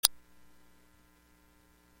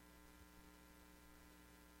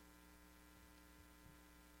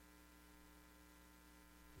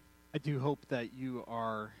I do hope that you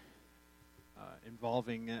are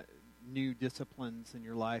involving new disciplines in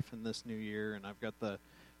your life in this new year. And I've got the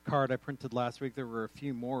card I printed last week. There were a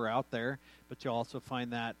few more out there, but you'll also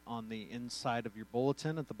find that on the inside of your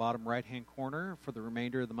bulletin at the bottom right-hand corner for the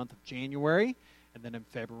remainder of the month of January. And then in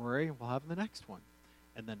February, we'll have the next one.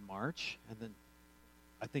 And then March, and then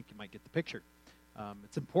I think you might get the picture.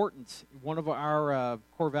 It's important. One of our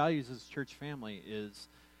core values as a church family is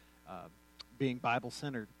being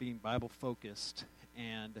Bible-centered, being Bible-focused,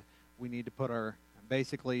 and we need to put our,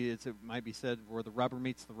 basically, it might be said, where the rubber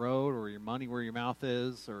meets the road, or your money where your mouth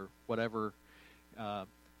is, or whatever,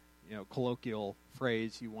 colloquial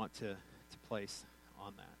phrase you want to place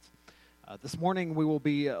on that. This morning we will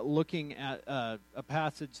be looking at a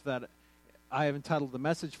passage that I have entitled The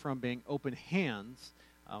Message from Being Open Hands.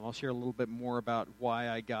 I'll share a little bit more about why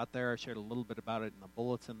I got there. I shared a little bit about it in the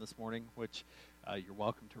bulletin this morning, which you're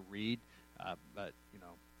welcome to read, but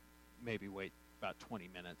maybe wait about 20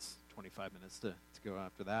 minutes, 25 minutes to go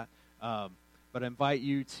after that. But I invite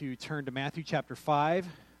you to turn to Matthew chapter 5,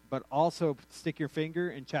 but also stick your finger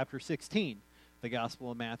in chapter 16, the Gospel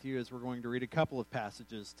of Matthew, as we're going to read a couple of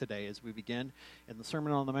passages today as we begin in the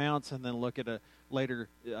Sermon on the Mount and then look at a later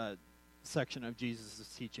section of Jesus'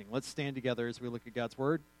 teaching. Let's stand together as we look at God's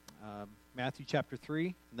Word. Matthew chapter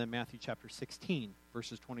 3, and then Matthew chapter 16,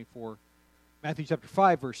 verses 24. Matthew chapter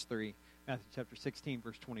 5, verse 3. Matthew chapter 16,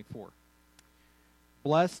 verse 24.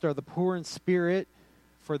 Blessed are the poor in spirit,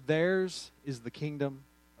 for theirs is the kingdom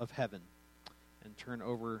of heaven. And turn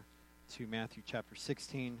over to Matthew chapter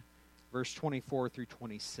 16, verse 24 through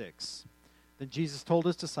 26. Then Jesus told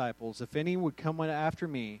his disciples, "If any would come after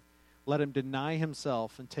me, let him deny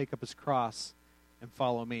himself and take up his cross and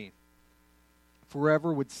follow me. For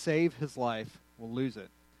whoever would save his life will lose it,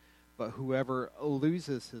 but whoever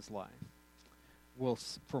loses his life will,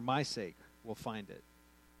 for my sake, will find it.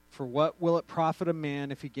 For what will it profit a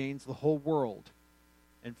man if he gains the whole world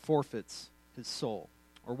and forfeits his soul?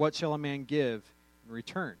 Or what shall a man give in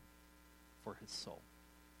return for his soul?"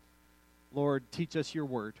 Lord, teach us your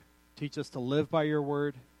word. Teach us to live by your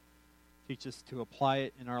word. Teach us to apply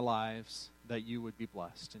it in our lives, that you would be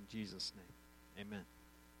blessed. In Jesus' name, amen.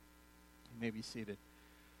 You may be seated.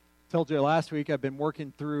 I told you last week I've been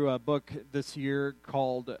working through a book this year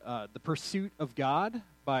called The Pursuit of God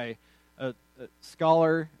by a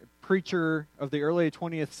scholar, a preacher of the early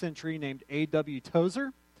 20th century named A.W.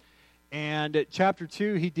 Tozer. And at chapter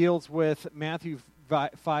 2, he deals with Matthew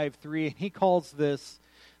 5:3, and he calls this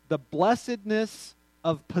the blessedness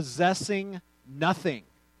of possessing nothing.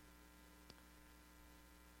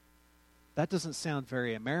 That doesn't sound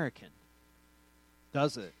very American,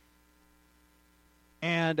 does it?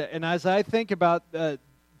 And as I think about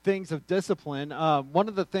things of discipline, one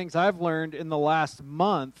of the things I've learned in the last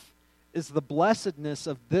month is the blessedness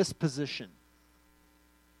of this position.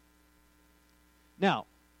 Now,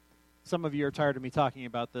 some of you are tired of me talking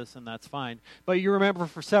about this, and that's fine. But you remember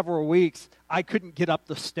for several weeks, I couldn't get up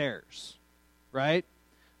the stairs, right?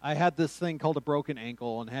 I had this thing called a broken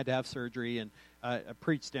ankle and had to have surgery, and I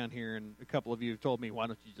preached down here, and a couple of you have told me, why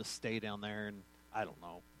don't you just stay down there? And I don't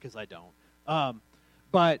know, because I don't.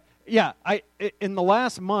 But yeah, in the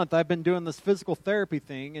last month, I've been doing this physical therapy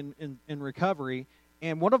thing in recovery,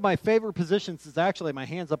 and one of my favorite positions is actually my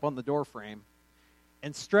hands up on the door frame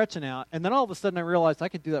and stretching out. And then all of a sudden I realized I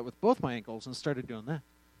could do that with both my ankles and started doing that.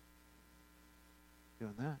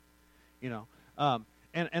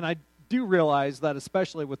 And I do realize that,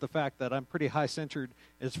 especially with the fact that I'm pretty high-centered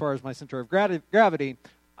as far as my center of gravity,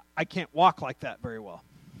 I can't walk like that very well,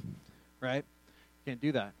 right? Can't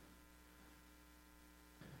do that.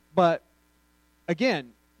 But,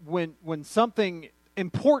 again, when something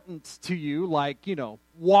important to you, like,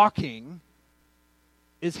 walking,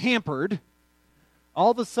 is hampered,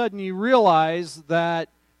 all of a sudden you realize that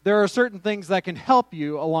there are certain things that can help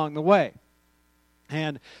you along the way.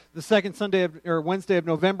 And the second Wednesday of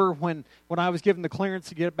November, when I was given the clearance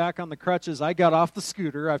to get back on the crutches, I got off the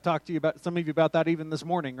scooter. I've talked to some of you about that even this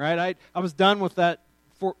morning, right? I was done with that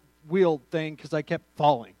four-wheeled thing because I kept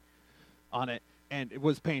falling on it, and it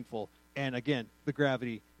was painful. And again, the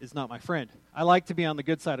gravity is not my friend. I like to be on the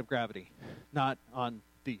good side of gravity, not on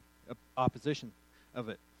the opposition of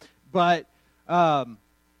it. But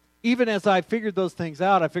even as I figured those things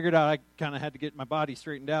out, I figured out I kind of had to get my body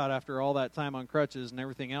straightened out after all that time on crutches and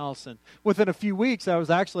everything else. And within a few weeks, I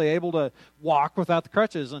was actually able to walk without the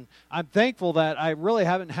crutches. And I'm thankful that I really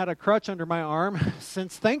haven't had a crutch under my arm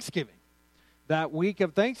since Thanksgiving, that week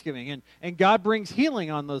of Thanksgiving. And God brings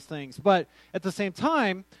healing on those things. But at the same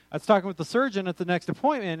time, I was talking with the surgeon at the next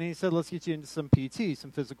appointment, and he said, let's get you into some PT,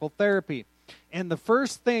 some physical therapy. And the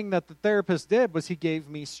first thing that the therapist did was he gave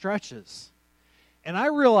me stretches. And I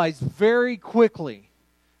realized very quickly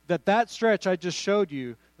that that stretch I just showed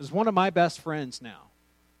you is one of my best friends now.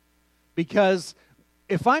 Because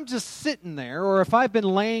if I'm just sitting there, or if I've been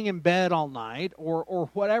laying in bed all night, or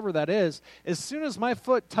whatever that is, as soon as my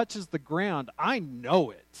foot touches the ground, I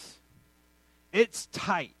know it. It's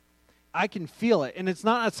tight. I can feel it. And it's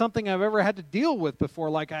not something I've ever had to deal with before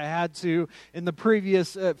like I had to in the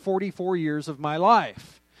previous 44 years of my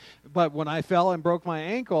life. But when I fell and broke my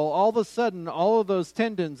ankle, all of a sudden, all of those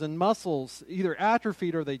tendons and muscles either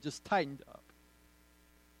atrophied or they just tightened up.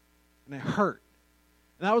 And it hurt.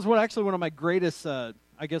 And that was one of my greatest,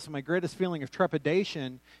 my greatest feeling of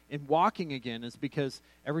trepidation in walking again is because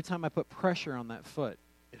every time I put pressure on that foot,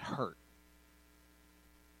 it hurt.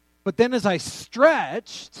 But then as I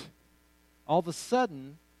stretched, all of a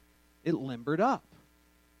sudden, it limbered up.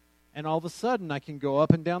 And all of a sudden, I can go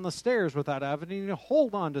up and down the stairs without having to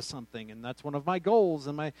hold on to something. And that's one of my goals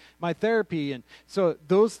in my therapy. And so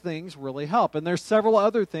those things really help. And there's several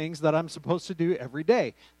other things that I'm supposed to do every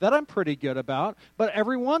day that I'm pretty good about. But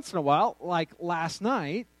every once in a while, like last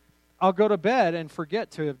night, I'll go to bed and forget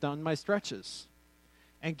to have done my stretches.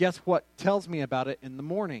 And guess what tells me about it in the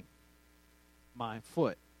morning? My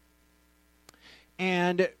foot.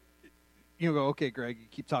 And you go, okay, Greg, you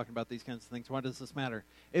keep talking about these kinds of things. Why does this matter?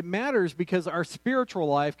 It matters because our spiritual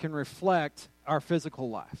life can reflect our physical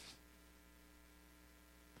life.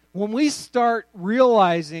 When we start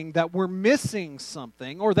realizing that we're missing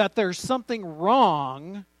something or that there's something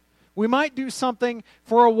wrong, we might do something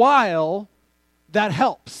for a while that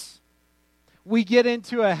helps. We get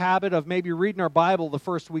into a habit of maybe reading our Bible the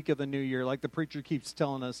first week of the new year, like the preacher keeps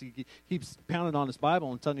telling us. He keeps pounding on his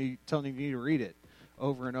Bible and telling you need to read it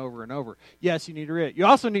over and over and over. Yes, you need to read it. You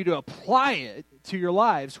also need to apply it to your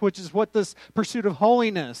lives, which is what this pursuit of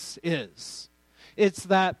holiness is. It's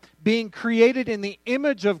that being created in the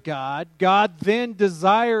image of God, God then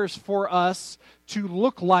desires for us to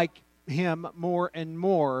look like Him more and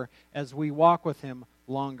more as we walk with Him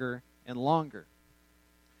longer and longer.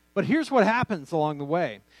 But here's what happens along the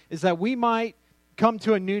way, is that we might come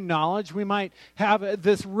to a new knowledge. We might have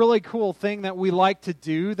this really cool thing that we like to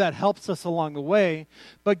do that helps us along the way.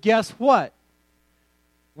 But guess what?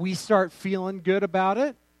 We start feeling good about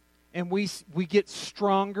it, and we get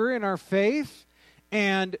stronger in our faith,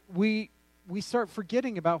 and we start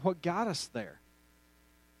forgetting about what got us there.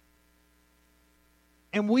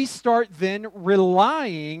 And we start then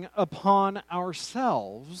relying upon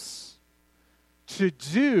ourselves to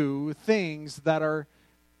do things that are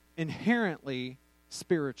inherently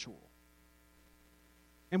spiritual.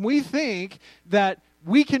 And we think that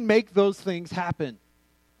we can make those things happen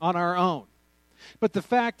on our own. But the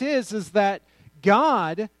fact is that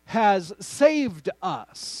God has saved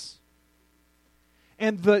us.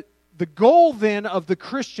 And the goal then of the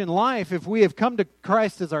Christian life, if we have come to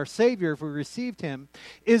Christ as our Savior, if we received Him,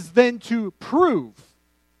 is then to prove,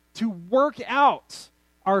 to work out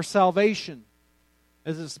our salvation,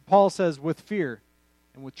 as Paul says, with fear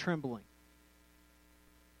and with trembling.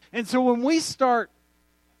 And so when we start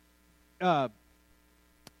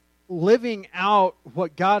living out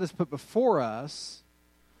what God has put before us,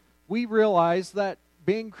 we realize that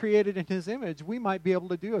being created in His image, we might be able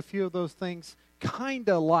to do a few of those things kind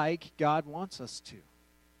of like God wants us to.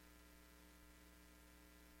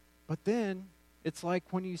 But then it's like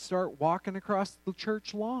when you start walking across the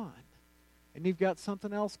church lawn and you've got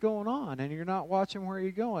something else going on and you're not watching where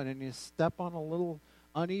you're going and you step on a little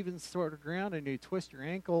uneven sort of ground and you twist your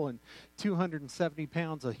ankle and 270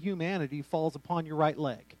 pounds of humanity falls upon your right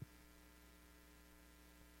leg.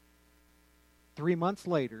 3 months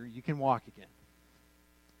later, you can walk again.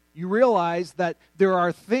 You realize that there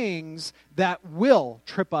are things that will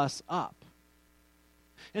trip us up.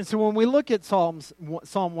 And so when we look at Psalm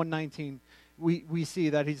 119, we see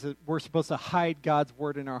that we're supposed to hide God's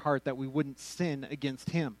word in our heart that we wouldn't sin against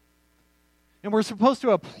Him. And we're supposed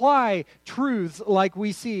to apply truths like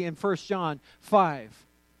we see in 1 John 5.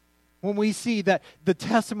 When we see that the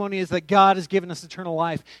testimony is that God has given us eternal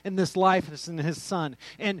life, and this life is in His Son.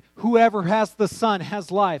 And whoever has the Son has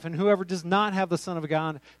life, and whoever does not have the Son of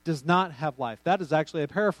God does not have life. That is actually a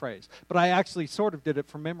paraphrase, but I actually sort of did it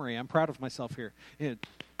from memory. I'm proud of myself here.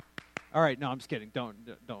 All right, no, I'm just kidding. Don't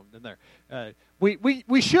in there.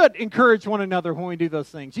 We should encourage one another when we do those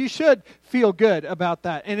things. You should feel good about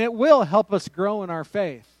that, and it will help us grow in our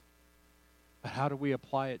faith. But how do we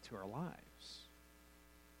apply it to our lives?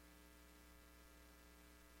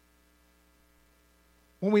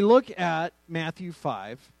 When we look at Matthew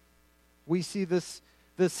 5, we see this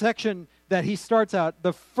section that he starts out,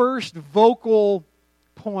 the first vocal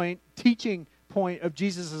teaching point of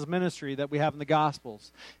Jesus' ministry that we have in the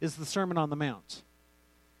Gospels is the Sermon on the Mount.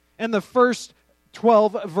 In the first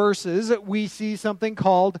 12 verses, we see something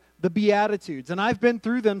called the Beatitudes. And I've been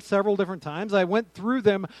through them several different times. I went through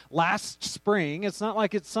them last spring. It's not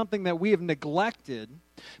like it's something that we have neglected,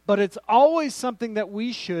 but it's always something that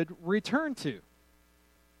we should return to.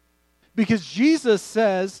 Because Jesus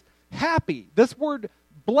says, happy. This word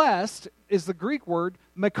blessed is the Greek word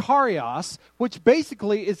makarios, which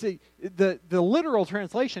basically is the literal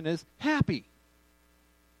translation is happy.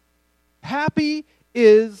 Happy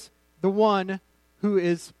is the one who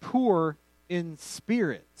is poor in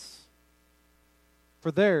spirits,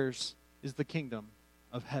 for theirs is the kingdom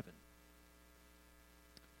of heaven.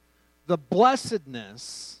 The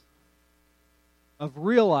blessedness of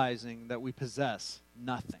realizing that we possess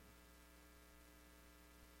nothing.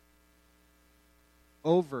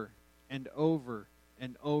 Over and over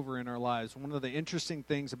and over in our lives. One of the interesting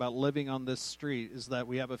things about living on this street is that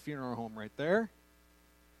we have a funeral home right there,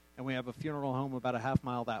 and we have a funeral home about a half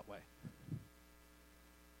mile that way.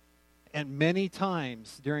 And many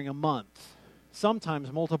times during a month,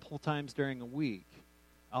 sometimes multiple times during a week,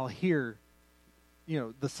 I'll hear,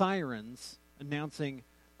 the sirens announcing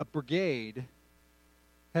a brigade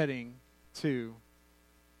heading to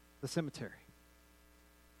the cemetery.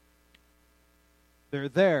 They're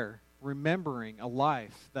there remembering a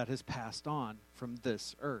life that has passed on from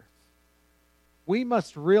this earth. We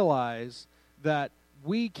must realize that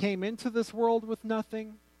we came into this world with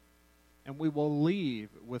nothing, and we will leave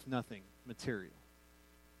with nothing material.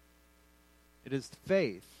 It is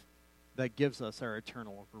faith that gives us our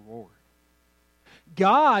eternal reward.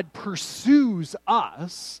 God pursues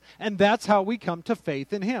us, and that's how we come to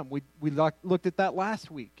faith in Him. We looked at that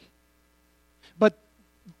last week. But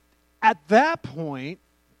at that point,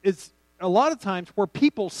 it's a lot of times where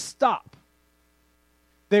people stop.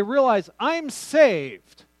 They realize, I'm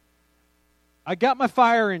saved. I got my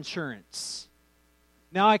fire insurance.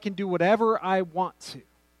 Now I can do whatever I want to.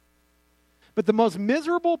 But the most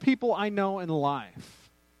miserable people I know in life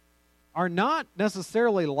are not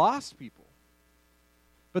necessarily lost people.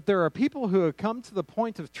 But there are people who have come to the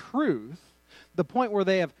point of truth, the point where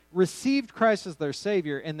they have received Christ as their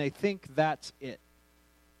Savior, and they think that's it.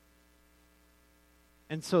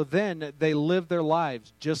 And so then they live their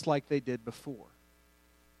lives just like they did before.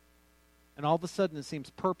 And all of a sudden it seems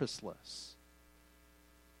purposeless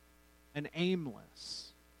and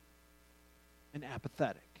aimless and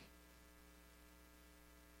apathetic.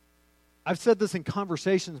 I've said this in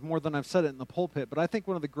conversations more than I've said it in the pulpit, but I think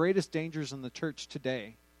one of the greatest dangers in the church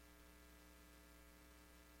today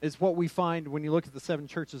is what we find when you look at the 7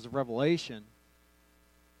 churches of Revelation.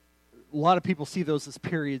 A lot of people see those as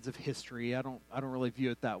periods of history. I don't really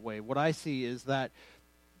view it that way. What I see is that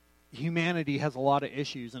humanity has a lot of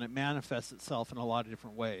issues, and it manifests itself in a lot of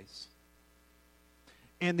different ways.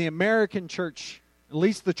 And the American church, at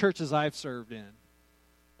least the churches I've served in,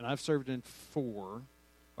 and I've served in 4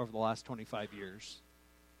 over the last 25 years.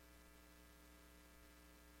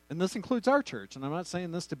 And this includes our church, and I'm not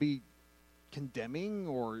saying this to be condemning,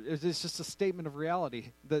 or it's just a statement of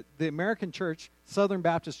reality. The American church, Southern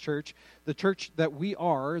Baptist Church, the church that we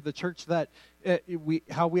are, the church that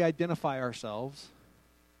how we identify ourselves,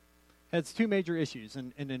 has 2 major issues.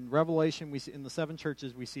 And in Revelation, we see, in the 7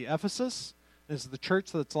 churches, we see Ephesus as the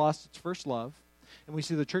church that's lost its first love, and we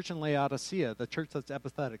see the church in Laodicea, the church that's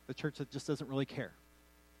apathetic, the church that just doesn't really care.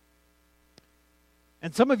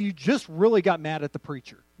 And some of you just really got mad at the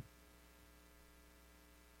preacher.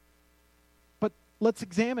 But let's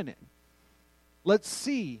examine it. Let's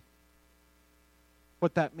see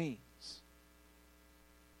what that means.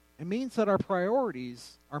 It means that our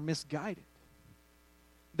priorities are misguided.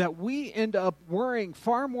 That we end up worrying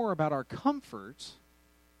far more about our comfort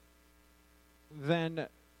than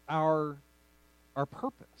our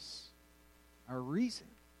purpose, our reason.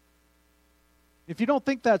 If you don't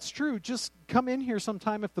think that's true, just come in here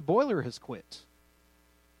sometime if the boiler has quit.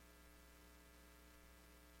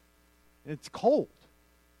 It's cold.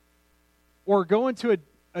 Or go into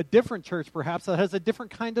a different church, perhaps, that has a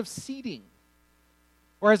different kind of seating,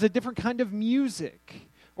 or has a different kind of music,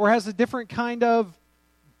 or has a different kind of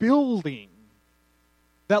building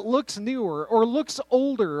that looks newer, or looks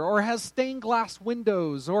older, or has stained glass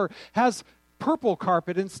windows, or has purple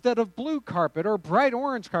carpet instead of blue carpet, or bright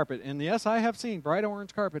orange carpet. And yes, I have seen bright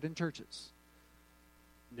orange carpet in churches.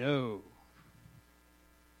 No.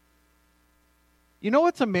 You know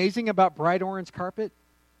what's amazing about bright orange carpet?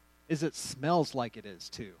 Is it smells like it is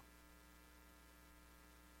too.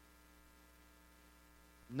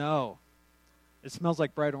 No. It smells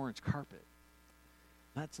like bright orange carpet.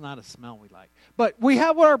 That's not a smell we like. But we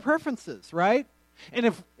have what our preference is, right?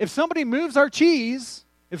 And if somebody moves our cheese,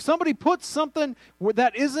 if somebody puts something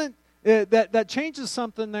that isn't, that changes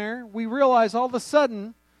something there, we realize all of a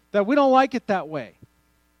sudden that we don't like it that way.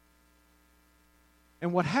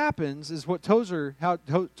 And what happens is what Tozer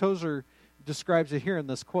describes it here in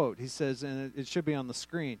this quote. He says, and it should be on the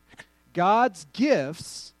screen, God's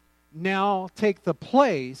gifts now take the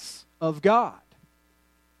place of God.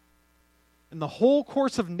 And the whole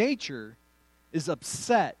course of nature is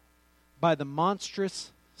upset by the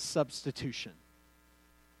monstrous substitution.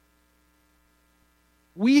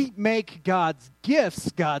 We make God's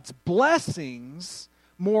gifts, God's blessings,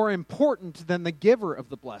 more important than the giver of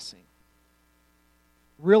the blessing,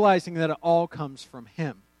 realizing that it all comes from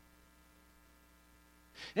Him.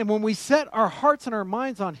 And when we set our hearts and our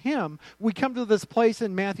minds on Him, we come to this place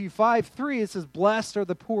in Matthew 5:3. It says, "Blessed are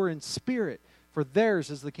the poor in spirit, for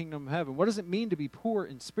theirs is the kingdom of heaven." What does it mean to be poor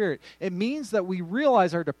in spirit? It means that we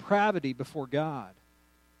realize our depravity before God.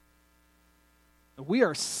 We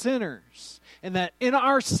are sinners, and that in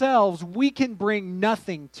ourselves we can bring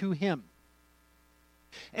nothing to Him.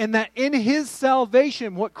 And that in His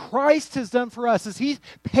salvation, what Christ has done for us is He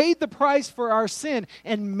paid the price for our sin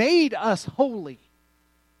and made us holy.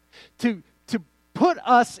 To put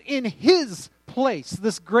us in His place,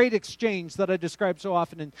 this great exchange that I describe so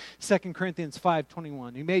often in 2 Corinthians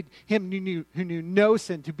 5:21. He made Him who knew no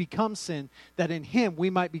sin to become sin, that in Him we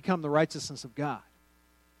might become the righteousness of God.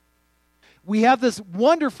 We have this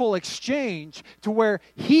wonderful exchange to where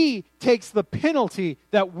He takes the penalty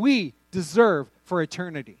that we deserve for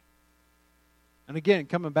eternity. And again,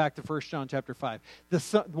 coming back to 1 John chapter 5,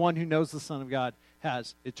 the one who knows the Son of God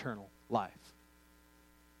has eternal life.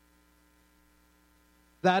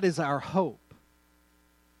 That is our hope.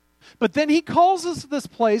 But then He calls us to this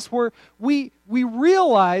place where we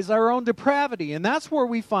realize our own depravity. And that's where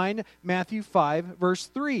we find Matthew 5, verse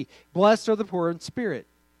 3. Blessed are the poor in spirit.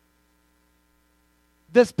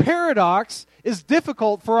 This paradox is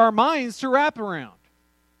difficult for our minds to wrap around,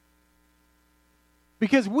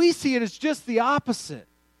 because we see it as just the opposite.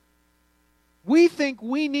 We think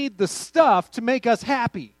we need the stuff to make us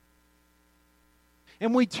happy.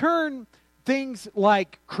 And we turn things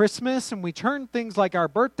like Christmas, and we turn things like our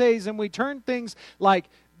birthdays, and we turn things like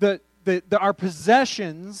our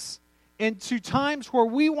possessions into times where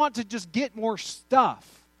we want to just get more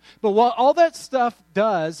stuff. But what all that stuff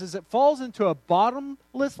does is it falls into a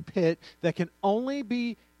bottomless pit that can only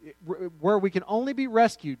be, where we can only be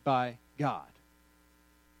rescued by God.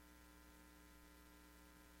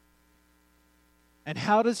 And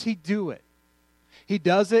how does He do it? He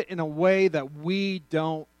does it in a way that we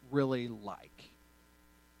don't really like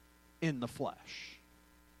in the flesh.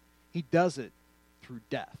 He does it through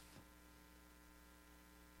death.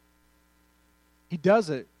 He does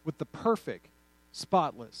it with the perfect,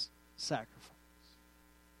 spotless sacrifice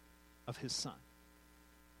of His Son,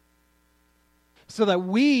 so that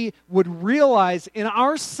we would realize in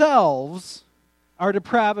ourselves our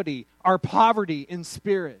depravity, our poverty in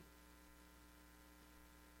spirit.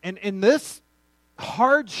 And in this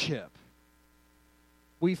hardship,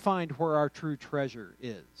 we find where our true treasure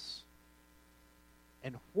is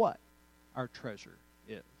and what our treasure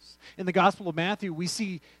is. In the Gospel of Matthew, we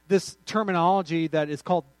see this terminology that is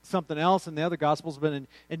called something else in the other Gospels, but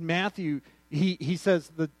in Matthew, he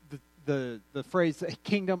says the phrase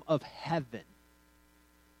kingdom of heaven.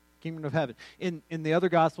 Kingdom of heaven. In the other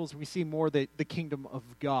Gospels, we see more the kingdom of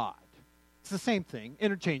God. It's the same thing,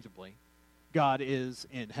 interchangeably. God is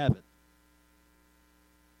in heaven.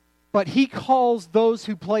 But He calls those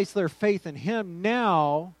who place their faith in Him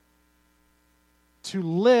now to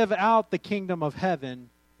live out the kingdom of heaven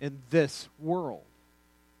in this world.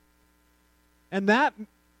 And that,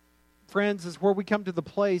 friends, is where we come to the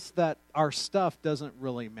place that our stuff doesn't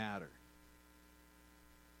really matter.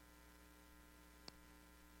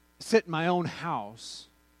 I sit in my own house.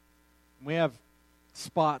 We have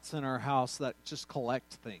spots in our house that just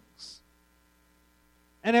collect things.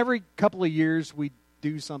 And every couple of years we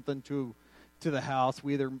do something to the house.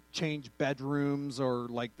 We either change bedrooms, or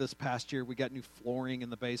like this past year we got new flooring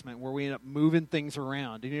in the basement where we end up moving things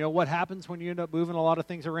around. And you know what happens when you end up moving a lot of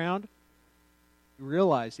things around? You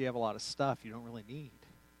realize you have a lot of stuff you don't really need.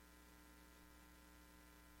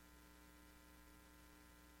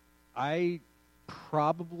 I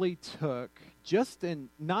probably took, just in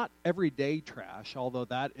not everyday trash, although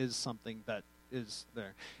that is something that is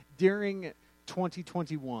there, during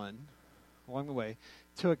 2021, along the way,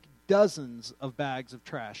 took dozens of bags of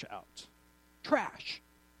trash out. Trash.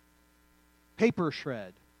 Paper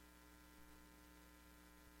shred.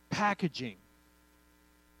 Packaging.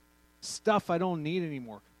 stuff I don't need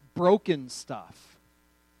anymore, broken stuff.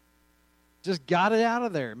 Just got it out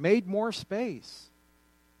of there, made more space.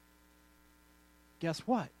 Guess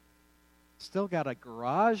what? Still got a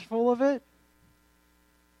garage full of it,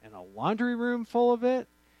 and a laundry room full of it,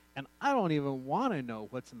 and I don't even want to know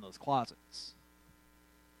what's in those closets.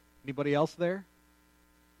 Anybody else there?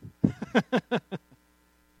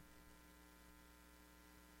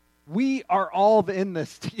 We are all in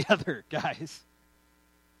this together, guys.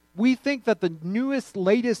 We think that the newest,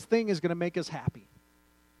 latest thing is going to make us happy.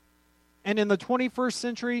 And in the 21st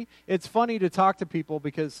century, it's funny to talk to people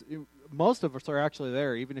because most of us are actually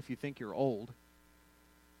there, even if you think you're old.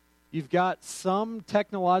 You've got some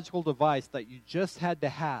technological device that you just had to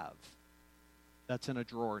have that's in a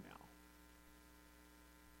drawer now.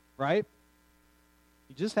 Right?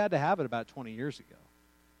 You just had to have it about 20 years ago.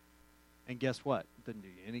 And guess what? It didn't do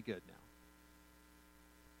you any good now.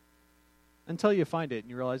 Until you find it and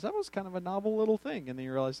you realize that was kind of a novel little thing. And then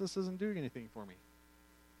you realize this isn't doing anything for me.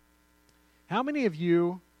 How many of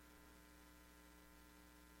you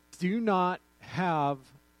do not have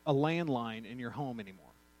a landline in your home anymore?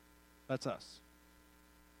 That's us.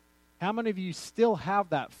 How many of you still have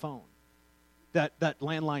that phone? That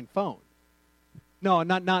landline phone? No,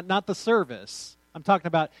 not the service. I'm talking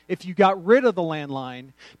about if you got rid of the landline,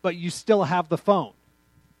 but you still have the phone.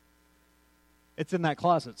 It's in that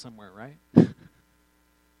closet somewhere, right? It's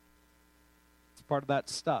part of that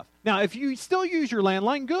stuff. Now, if you still use your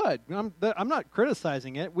landline, good. I'm not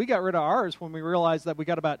criticizing it. We got rid of ours when we realized that we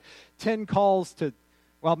got about 10 calls to,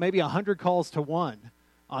 well, maybe 100 calls to one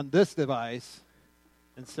on this device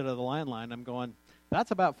instead of the landline. I'm going,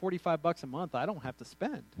 that's about $45 a month I don't have to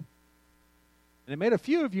spend. And it made a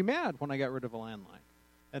few of you mad when I got rid of a landline.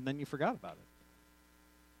 And then you forgot about it.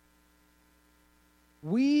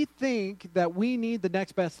 We think that we need the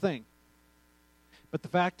next best thing. But the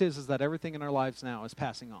fact is that everything in our lives now is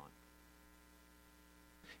passing on.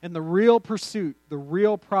 And the real pursuit, the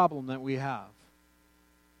real problem that we have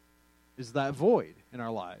is that void in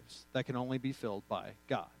our lives that can only be filled by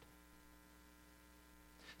God.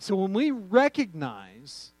 So when we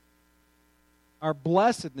recognize our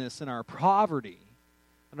blessedness in our poverty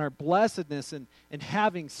and our blessedness in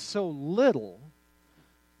having so little,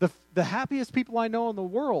 the happiest people I know in the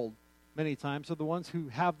world many times are the ones who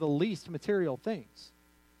have the least material things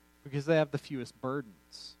because they have the fewest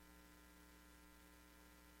burdens.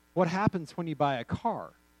 What happens when you buy a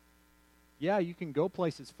car? Yeah, you can go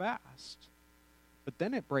places fast, but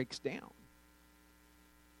then it breaks down.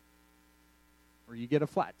 Or you get a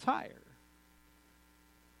flat tire.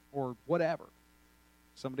 Or whatever.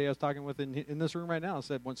 Somebody I was talking with in this room right now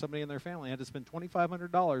said when somebody in their family had to spend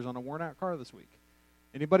 $2,500 on a worn-out car this week.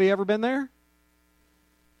 Anybody ever been there?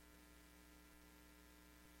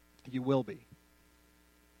 You will be.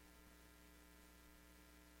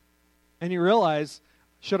 And you realize,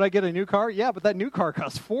 should I get a new car? Yeah, but that new car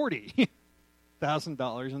costs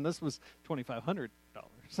 $40,000, and this was $2,500.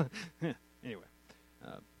 Anyway,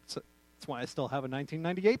 so that's why I still have a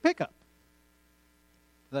 1998 pickup.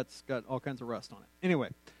 That's got all kinds of rust on it. Anyway,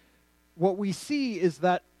 what we see is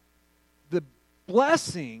that the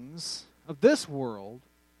blessings of this world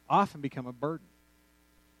often become a burden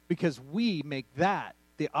because we make that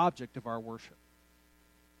the object of our worship.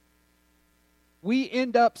 We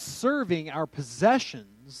end up serving our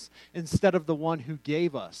possessions instead of the one who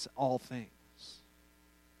gave us all things.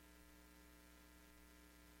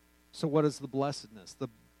 So what is the blessedness? The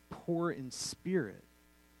poor in spirit.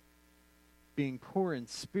 Being poor in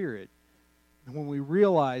spirit. And when we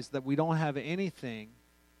realize that we don't have anything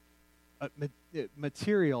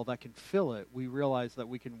material that can fill it, we realize that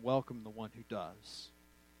we can welcome the one who does.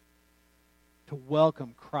 To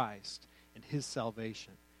welcome Christ and his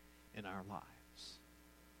salvation in our lives.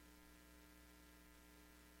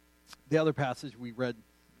 The other passage we read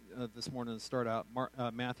this morning to start out,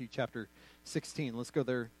 Matthew chapter 16. Let's go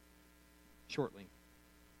there shortly.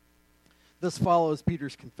 This follows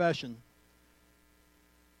Peter's confession,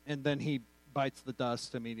 and then he bites the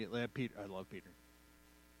dust immediately. I love Peter.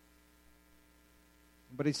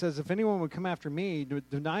 But he says, if anyone would come after me,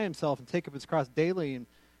 deny himself and take up his cross daily,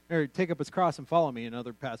 or take up his cross and follow me. In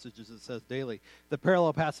other passages it says daily. The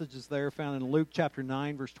parallel passages there found in Luke chapter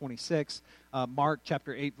 9, verse 26, Mark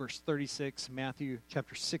chapter 8, verse 36, Matthew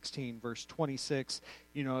chapter 16, verse 26.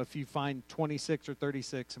 You know, if you find 26 or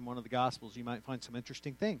 36 in one of the Gospels, you might find some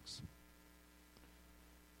interesting things.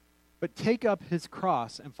 But take up his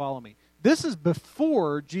cross and follow me. This is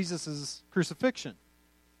before Jesus' crucifixion.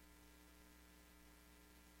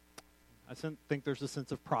 I think there's a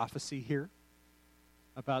sense of prophecy here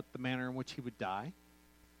about the manner in which he would die.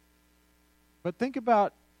 But think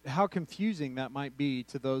about how confusing that might be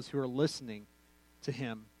to those who are listening to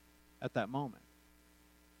him at that moment.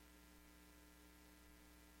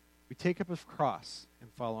 We take up his cross and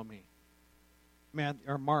follow me.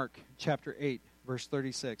 Mark chapter 8, verse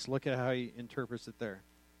 36. Look at how he interprets it there.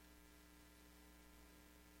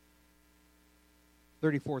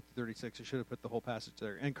 34 through 36. I should have put the whole passage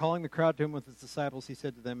there. And calling the crowd to him with his disciples, he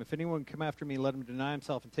said to them, "If anyone come after me, let him deny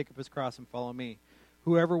himself and take up his cross and follow me.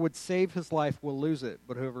 Whoever would save his life will lose it,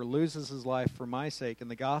 but whoever loses his life for my sake and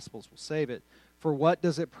the gospel's will save it. For what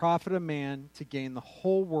does it profit a man to gain the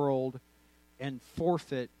whole world and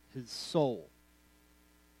forfeit his soul?"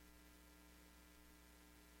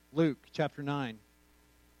 Luke chapter 9.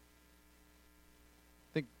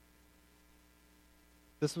 I think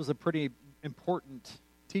this was a pretty important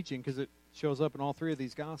teaching because it shows up in all three of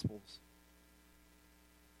these Gospels.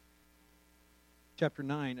 Chapter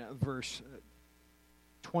 9, verse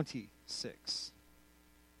 26.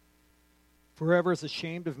 "For whoever is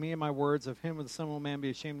ashamed of me and my words, of him will the Son of Man be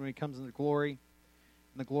ashamed when he comes into glory,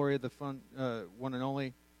 and the glory of the one and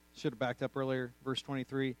only." Should have backed up earlier. Verse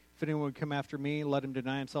 23. "If anyone would come after me, let him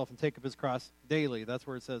deny himself and take up his cross daily." That's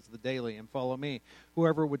where it says the daily, "and follow me.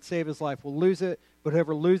 Whoever would save his life will lose it, but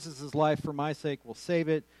whoever loses his life for my sake will save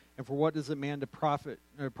it. And for what does a man profit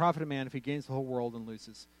a man if he gains the whole world and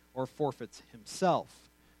loses or forfeits himself?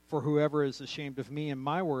 For whoever is ashamed of me and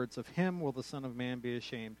my words, of him will the Son of Man be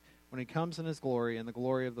ashamed when he comes in his glory and the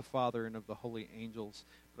glory of the Father and of the holy angels.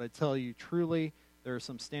 But I tell you truly, there are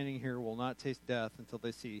some standing here who will not taste death until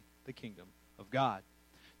they see the kingdom of God."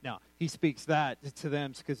 Now, he speaks that to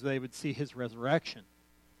them because they would see his resurrection.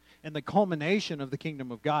 And the culmination of the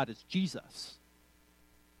kingdom of God is Jesus.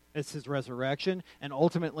 It's his resurrection, and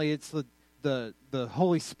ultimately it's the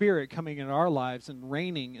Holy Spirit coming in our lives and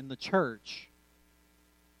reigning in the church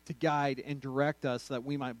to guide and direct us that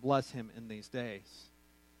we might bless him in these days.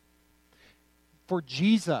 For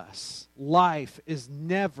Jesus, life is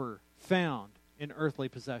never found in earthly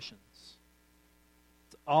possessions.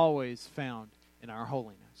 It's always found in our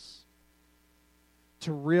holiness.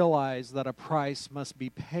 To realize that a price must be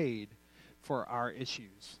paid for our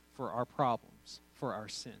issues, for our problems, for our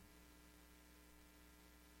sin.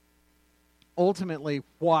 Ultimately,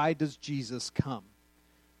 why does Jesus come?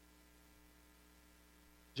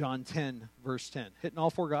 John 10, verse 10. Hitting all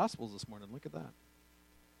four Gospels this morning. Look at that.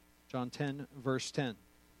 John 10, verse 10.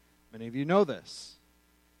 Many of you know this.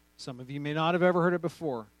 Some of you may not have ever heard it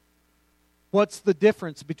before. What's the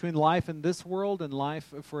difference between life in this world and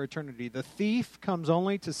life for eternity? "The thief comes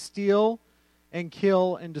only to steal and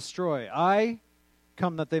kill and destroy. I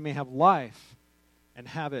come that they may have life and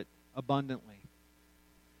have it abundantly."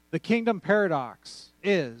 The kingdom paradox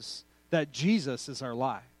is that Jesus is our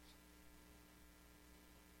life.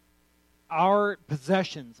 Our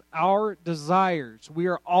possessions, our desires, we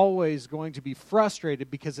are always going to be frustrated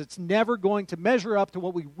because it's never going to measure up to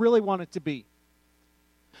what we really want it to be.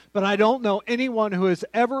 But I don't know anyone who has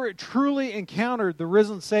ever truly encountered the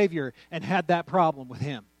risen Savior and had that problem with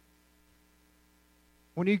him.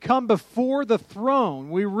 When you come before the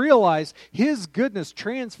throne, we realize his goodness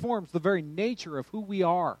transforms the very nature of who we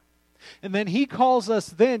are. And then he calls us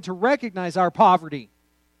then to recognize our poverty.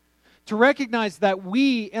 To recognize that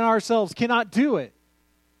we in ourselves cannot do it.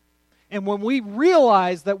 And when we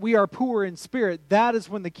realize that we are poor in spirit, that is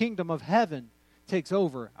when the kingdom of heaven takes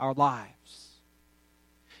over our lives.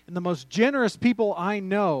 And the most generous people I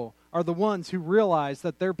know are the ones who realize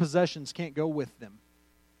that their possessions can't go with them.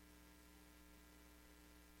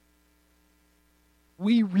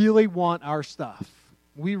 We really want our stuff.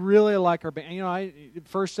 We really like our band.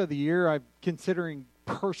 First of the year, I'm considering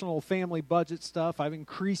personal family budget stuff. I've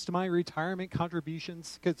increased my retirement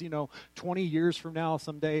contributions because, 20 years from now,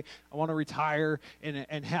 someday, I want to retire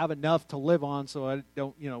and have enough to live on so I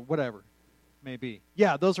don't, whatever it may be.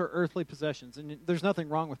 Yeah, those are earthly possessions, and there's nothing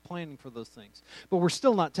wrong with planning for those things. But we're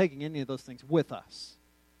still not taking any of those things with us.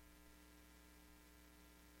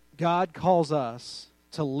 God calls us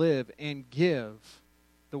to live and give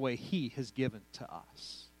the way he has given to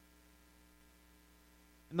us.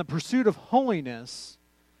 And the pursuit of holiness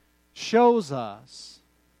shows us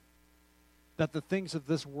that the things of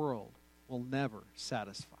this world will never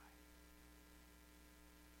satisfy.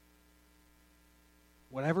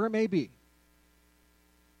 Whatever it may be,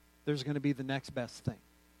 there's going to be the next best thing.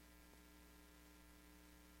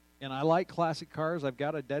 And I like classic cars. I've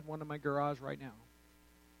got a dead one in my garage right now.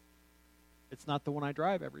 It's not the one I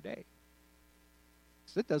drive every day.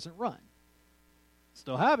 It doesn't run.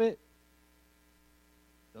 Still have it.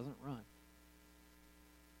 Doesn't run.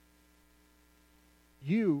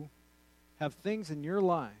 You have things in your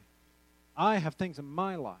life. I have things in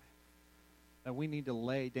my life that we need to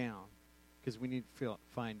lay down because we need to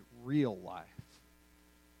find real life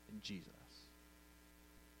in Jesus.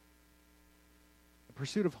 The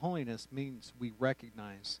pursuit of holiness means we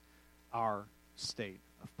recognize our state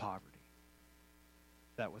of poverty.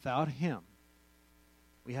 That without Him,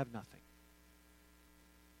 we have nothing.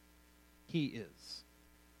 He is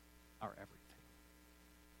our everything.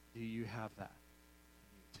 Do you have that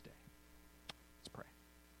in you today? Let's pray.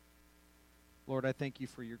 Lord, I thank you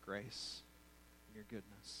for your grace and your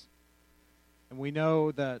goodness. And we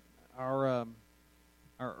know that our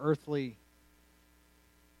earthly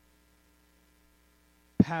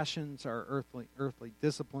passions, our earthly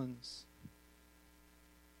disciplines,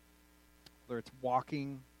 whether it's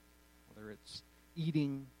walking, whether it's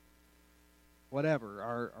eating, whatever,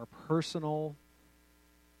 our personal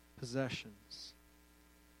possessions,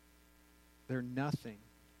 they're nothing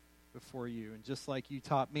before you. And just like you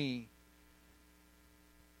taught me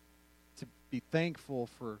to be thankful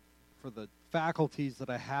for the faculties that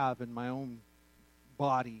I have in my own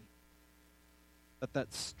body,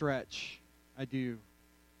 that stretch I do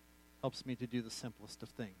helps me to do the simplest of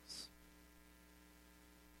things.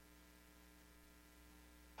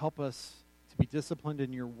 Help us to be disciplined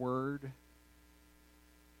in your word,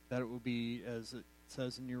 that it will be, as it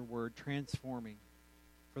says in your word, transforming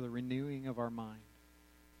for the renewing of our mind,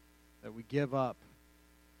 that we give up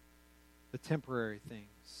the temporary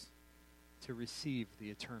things to receive the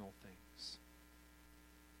eternal things.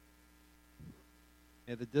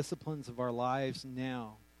 May the disciplines of our lives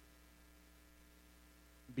now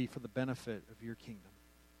be for the benefit of your kingdom.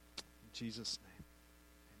 In Jesus' name,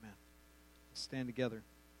 amen. Let's stand together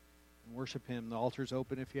and worship him. The altar's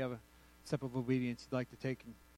open if you have a step of obedience you'd like to take and